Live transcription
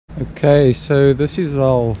Okay, so this is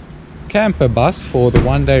our camper bus for the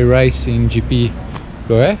one-day race in GP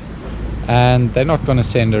Plouya, and they're not going to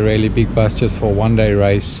send a really big bus just for a one-day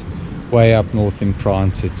race way up north in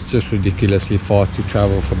France. It's just ridiculously far to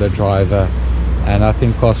travel for the driver, and I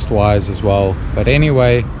think cost-wise as well. But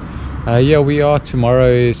anyway, here we are.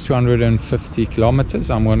 Tomorrow is 250 kilometers.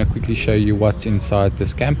 I'm going to quickly show you what's inside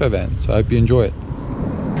this camper van, so I hope you enjoy it.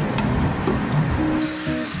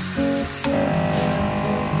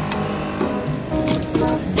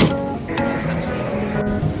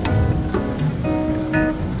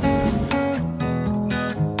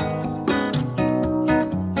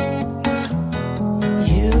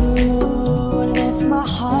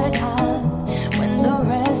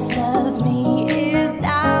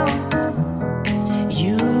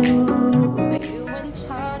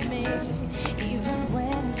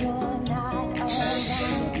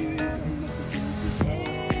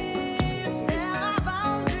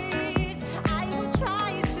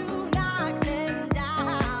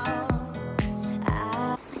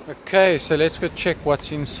 Okay, so let's go check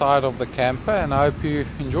what's inside of the camper, and I hope you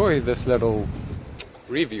enjoy this little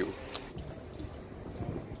review.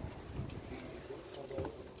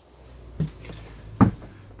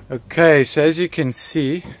 Okay, so as you can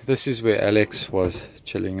see, this is where Alex was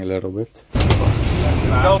chilling a little bit.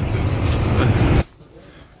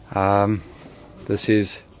 This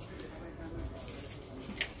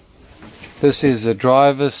is the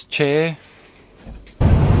driver's chair.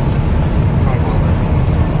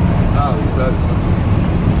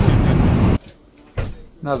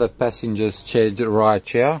 Another passenger's chair right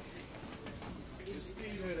here,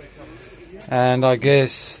 and I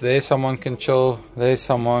guess there someone can chill, there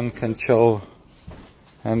someone can chill,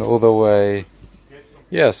 and all the way,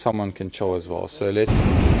 yeah, someone can chill as well. So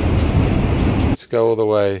let's go all the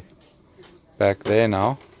way back there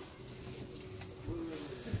now.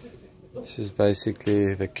 This is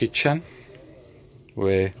basically the kitchen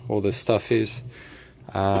where all the stuff is.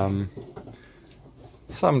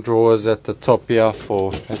 Some drawers at the top here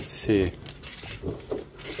for, let's see,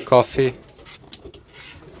 coffee,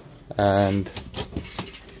 and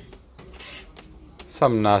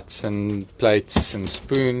some nuts and plates and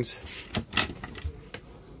spoons.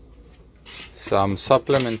 Some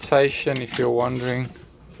supplementation if you're wondering.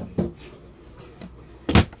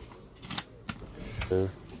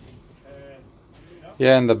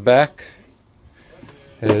 Yeah, in the back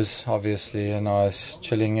is obviously a nice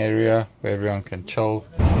chilling area where everyone can chill.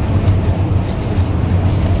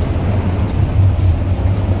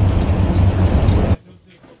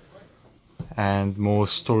 And more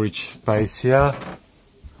storage space here,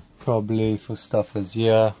 probably for stuff as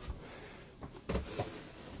here.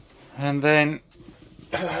 And then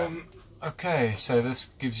okay, so this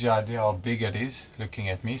gives you an idea how big it is looking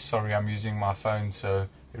at me. Sorry, I'm using my phone, so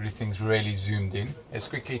everything's really zoomed in. Let's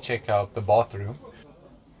quickly check out the bathroom.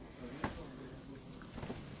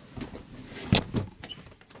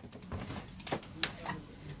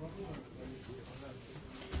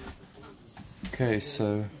 Okay,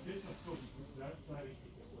 so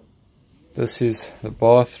this is the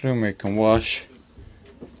bathroom where you can wash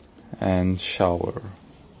and shower.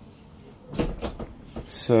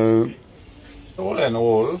 So all in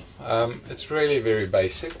all, it's really very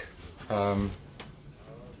basic.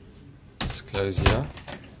 Let's close here.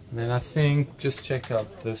 And then I think just check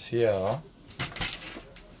out this here.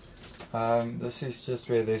 This is just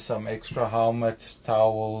where there's some extra helmets,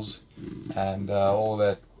 towels, and all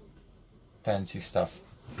that fancy stuff.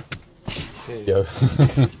 There you go.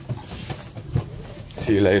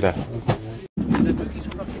 See you later.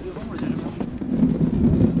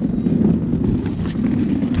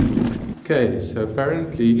 Okay, so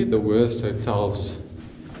apparently the worst hotels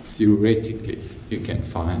theoretically you can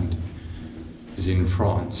find is in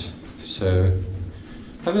France. So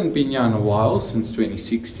haven't been here in a while, since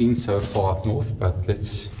 2016, so far up north, but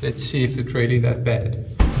let's see if it's really that bad.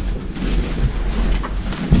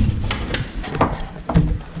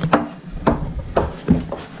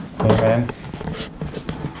 Hey man.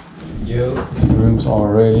 Yo, the rooms are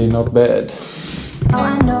really not bad. Oh,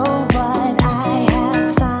 I know what I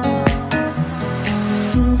have found.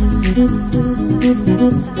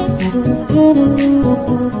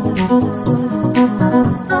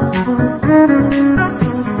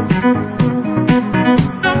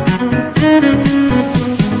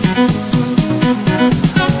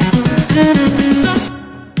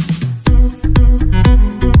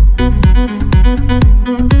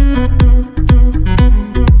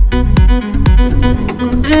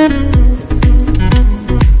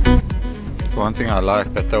 One thing I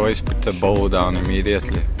like, that they always put the bowl down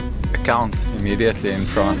immediately, account immediately in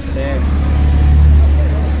France. Yeah.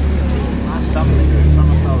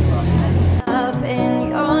 Up in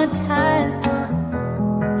your touch,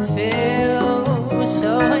 feel